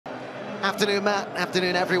Afternoon, Matt.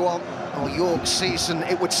 Afternoon, everyone. Well, York's season,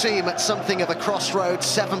 it would seem, at something of a crossroads.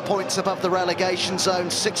 7 points above the relegation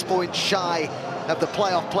zone, 6 points shy of the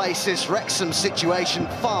playoff places. Wrexham's situation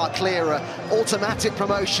far clearer. Automatic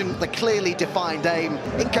promotion, the clearly defined aim.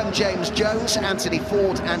 In come James Jones, Anthony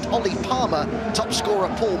Ford and Ollie Palmer. Top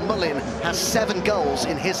scorer Paul Mullin has 7 goals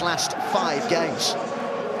in his last 5 games.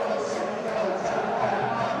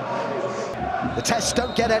 The tests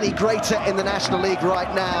don't get any greater in the National League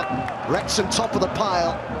right now. Wrexham top of the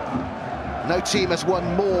pile. No team has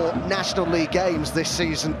won more National League games this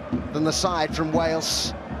season than the side from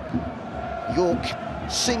Wales. York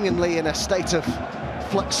seemingly in a state of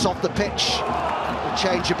flux off the pitch. Will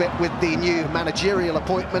change a bit with the new managerial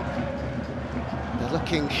appointment. They're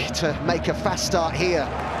looking to make a fast start here,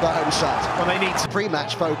 the home side. Well, they need to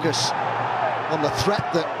pre-match focus on the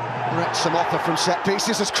threat that Wrexham offer from set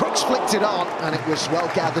pieces as Crookes flicked it on, and it was well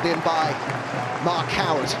gathered in by Mark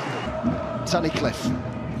Howard. Tunnicliffe,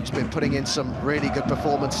 who's been putting in some really good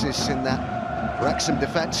performances in that Wrexham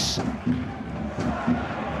defence.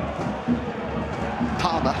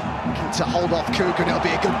 Palmer looking to hold off Coogan. It'll be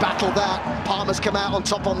a good battle that. Palmer's come out on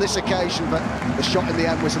top on this occasion, but the shot in the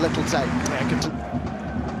end was a little tame.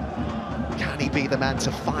 Can he be the man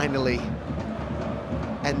to finally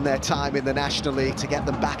end their time in the National League, to get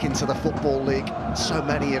them back into the Football League? So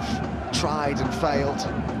many have tried and failed.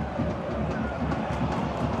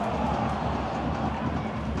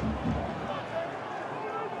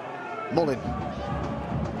 Mullin.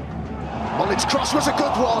 Mullin's cross was a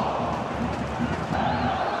good one.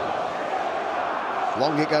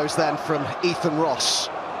 Long it goes then from Ethan Ross.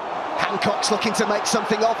 Hancox looking to make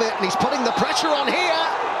something of it, and he's putting the pressure on here.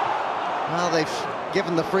 Well, they've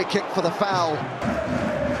given the free kick for the foul.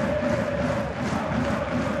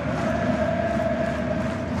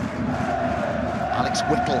 Alex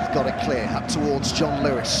Whittle got it clear up towards John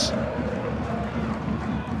Lewis.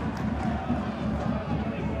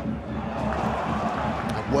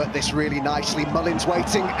 And worked this really nicely. Mullin's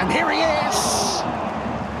waiting, and here he is!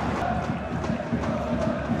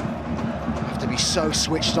 Have to be so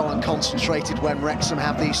switched on and concentrated when Wrexham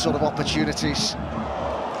have these sort of opportunities.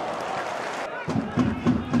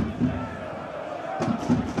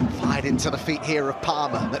 Into the feet here of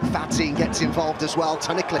Palmer. McFadden gets involved as well.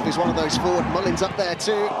 Tunnicliffe is one of those forward. Mullin's up there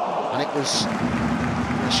too, and it was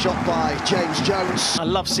a shot by James Jones. I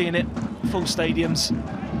love seeing it, full stadiums,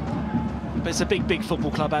 but it's a big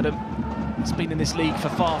football club, Adam. It's been in this league for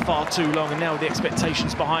far too long, and now with the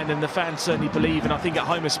expectations behind them, the fans certainly believe, and I think at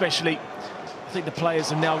home especially, I think the players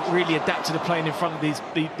have now really adapted to playing in front of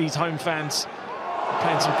these home fans,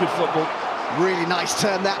 playing some good football. Really nice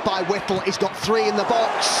turn that by Whittle. He's got 3 in the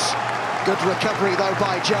box. Good recovery though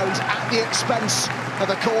by Jones at the expense of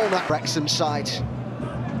a corner. Wrexham side,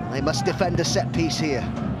 they must defend a set piece here.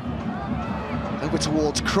 Over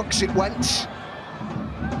towards Crookes it went.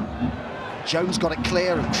 Jones got it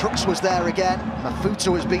clear, and Crookes was there again.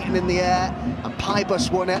 Mafuta was beaten in the air, and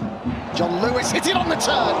Pybus won it. John Lewis hit it on the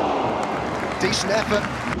turn. Decent effort.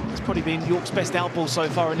 It's probably been York's best outball so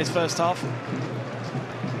far in this first half.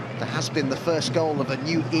 There has been the first goal of a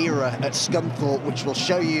new era at Scunthorpe, which we'll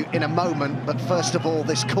show you in a moment. But first of all,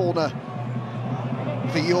 this corner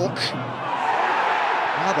for York.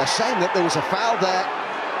 Well, they're saying that there was a foul there.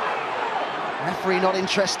 Referee not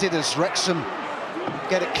interested as Wrexham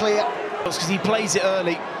get it clear. Because he plays it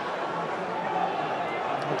early.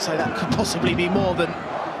 I'd say that could possibly be more than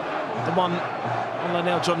the one on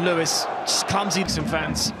now John Lewis. Just clumsy to some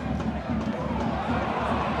fans.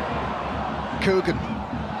 Coogan.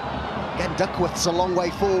 Again, Duckworth's a long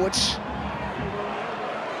way forward.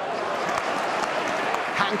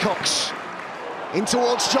 Hancox in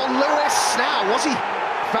towards John Lewis. Now, was he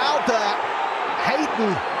fouled there?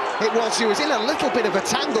 Hayden, it was. He was in a little bit of a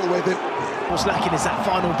tangle with him. What's lacking is that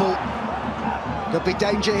final ball. Could be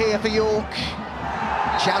danger here for York.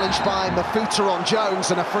 Challenged by Mafuta on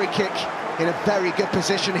Jones, and a free kick in a very good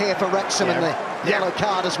position here for Wrexham, and the yellow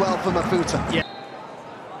card as well for Mafuta. Yeah.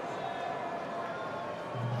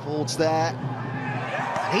 Ford's there.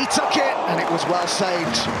 He took it, and it was well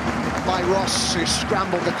saved by Ross, who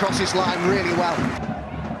scrambled across his line really well.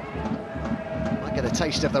 Might get a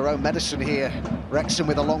taste of their own medicine here. Wrexham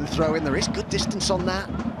with a long throw in. There is good distance on that.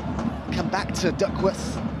 Come back to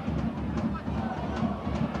Duckworth.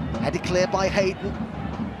 Headed clear by Hayden.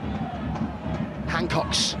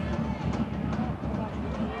 Hancox.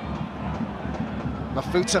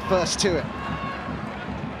 Mafuta first to it.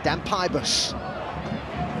 Dan Pybus.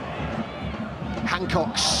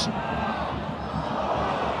 Hancox.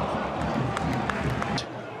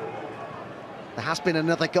 There has been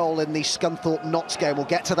another goal in the Scunthorpe Notts game. We'll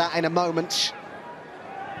get to that in a moment.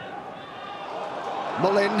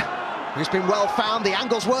 Mullin, who's been well found, the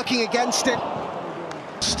angle's working against him.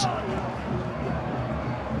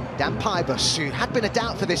 Dan Pybus, who had been a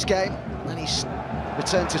doubt for this game, and he's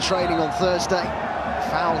returned to training on Thursday.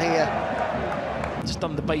 Foul here. Just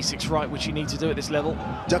done the basics right, which you need to do at this level.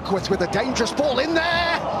 Duckworth with a dangerous ball in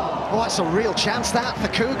there. Oh, that's a real chance that for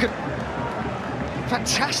Coogan.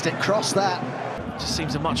 Fantastic cross that. Just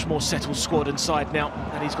seems a much more settled squad inside now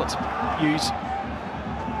that he's got to use.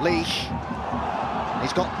 Lee,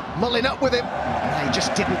 he's got Mullin up with him. And he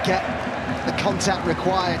just didn't get the contact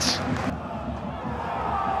required.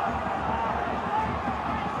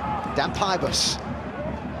 Dan Pybus.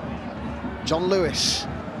 John Lewis.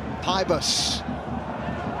 Pybus.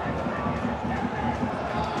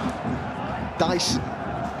 Dyson.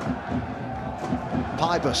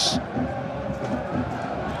 Pybus.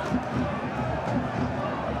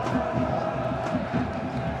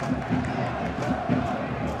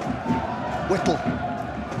 Whittle.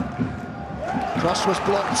 Cross was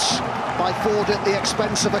blocked by Ford at the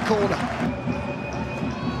expense of a corner.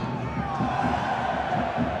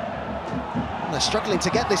 They're struggling to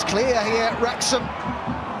get this clear here at Wrexham.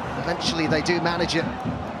 Eventually they do manage it.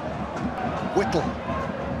 Whittle.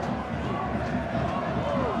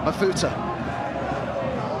 Mafuta.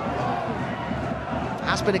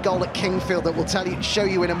 Has been a goal at Kingfield that we'll show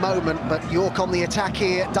you in a moment, but York on the attack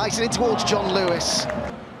here. Dyson in towards John Lewis.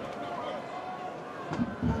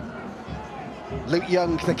 Luke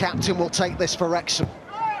Young, the captain, will take this for Wrexham.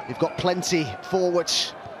 You've got plenty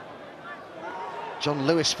forwards. John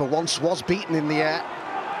Lewis, for once, was beaten in the air.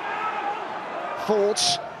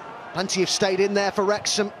 Fords, plenty have stayed in there for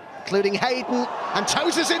Wrexham, including Hayden, and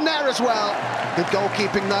Tozer's in there as well. Good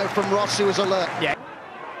goalkeeping, though, from Ross, who was alert. Yeah.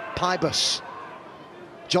 Pybus,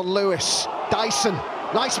 John Lewis, Dyson.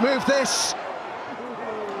 Nice move, this.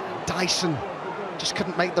 Dyson just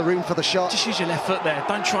couldn't make the room for the shot. Just use your left foot there.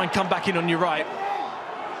 Don't try and come back in on your right.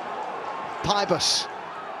 Pybus.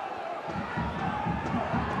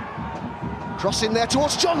 Cross in there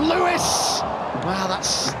towards John Lewis. Wow,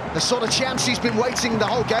 that's the sort of chance he's been waiting the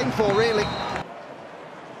whole game for, really.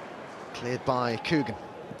 Cleared by Coogan.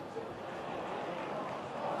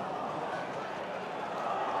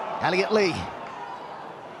 Elliot Lee.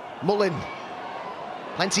 Mullin.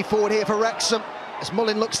 Plenty forward here for Wrexham as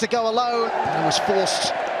Mullin looks to go alone and was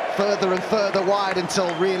forced further and further wide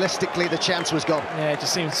until realistically the chance was gone. Yeah, it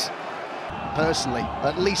just seems... Personally,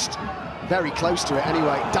 at least very close to it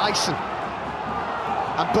anyway. Dyson.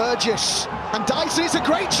 And Burgess. And Dyson is a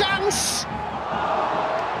great chance!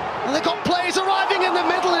 And they've got players arriving in the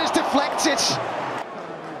middle and it's deflected.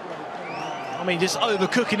 I mean, just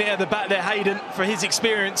overcooking it at the back there, Hayden, for his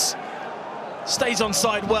experience. Stays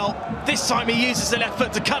onside well. This time he uses the left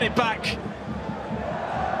foot to cut it back.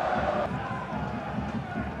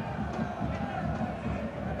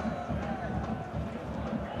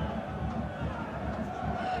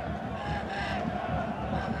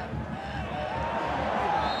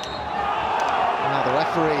 Now the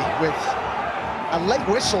referee with a late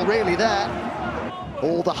whistle really there.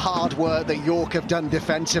 All the hard work that York have done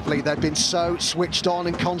defensively, they've been so switched on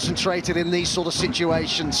and concentrated in these sort of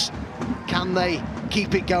situations. Can they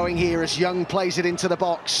keep it going here as Young plays it into the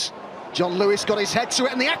box? John Lewis got his head to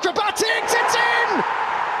it and the acrobatics, it's in!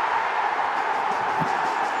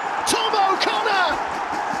 Tom O'Connor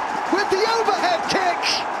with the overhead kick!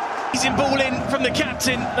 Easy ball in from the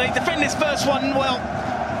captain. They defend this first one well.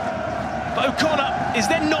 But O'Connor is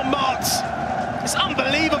then not marked. It's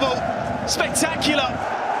unbelievable. Spectacular.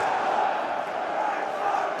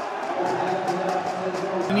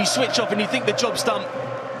 And you switch off and you think the job's done.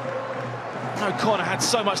 O'Connor had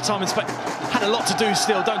so much time and had a lot to do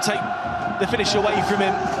still. Don't take the finish away from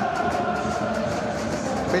him.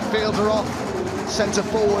 Midfielder off, centre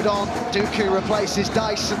forward on. Duku replaces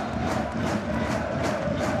Dyson.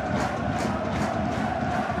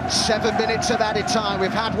 7 minutes of added time.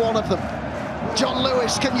 We've had one of them. John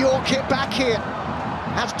Lewis, can York hit back here?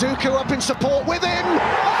 Has Duku up in support with him.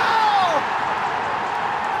 Oh!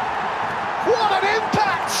 What an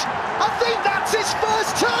impact! I think that's his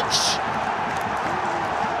first touch!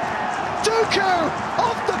 Duku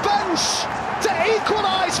off the bench to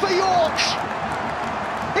equalise for York.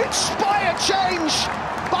 Inspired change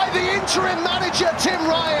by the interim manager, Tim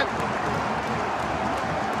Ryan.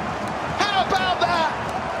 How about that?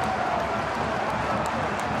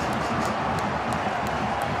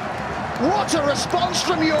 What a response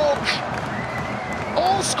from York.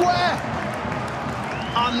 All square.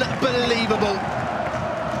 Unbelievable.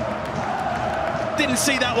 Didn't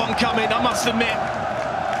see that one coming, I must admit.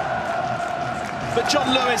 But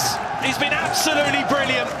John Lewis, he's been absolutely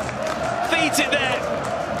brilliant. Feeds it there.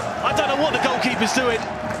 I don't know what the goalkeeper goalkeeper's doing.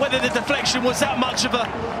 Whether the deflection was that much of an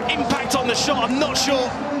impact on the shot, I'm not sure.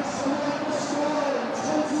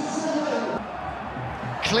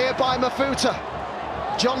 Clear by Mafuta.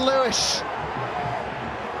 John Lewis.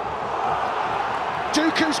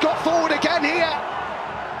 Duku's got forward again here.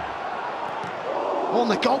 Oh,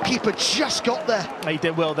 and the goalkeeper just got there. He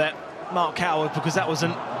did well there, Mark Howard, because that was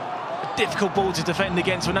a difficult ball to defend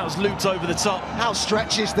against when that was looped over the top. How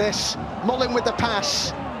stretch is this? Mullin with the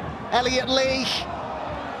pass. Elliot Lee.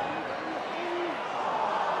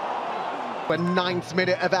 The 9th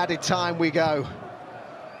minute of added time we go.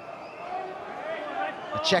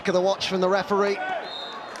 A check of the watch from the referee.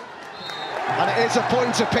 And it is a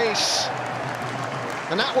point apiece.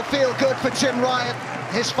 And that will feel good for Tim Ryan.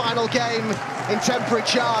 His final game in temporary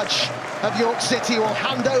charge of York City will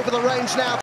hand over the reins now.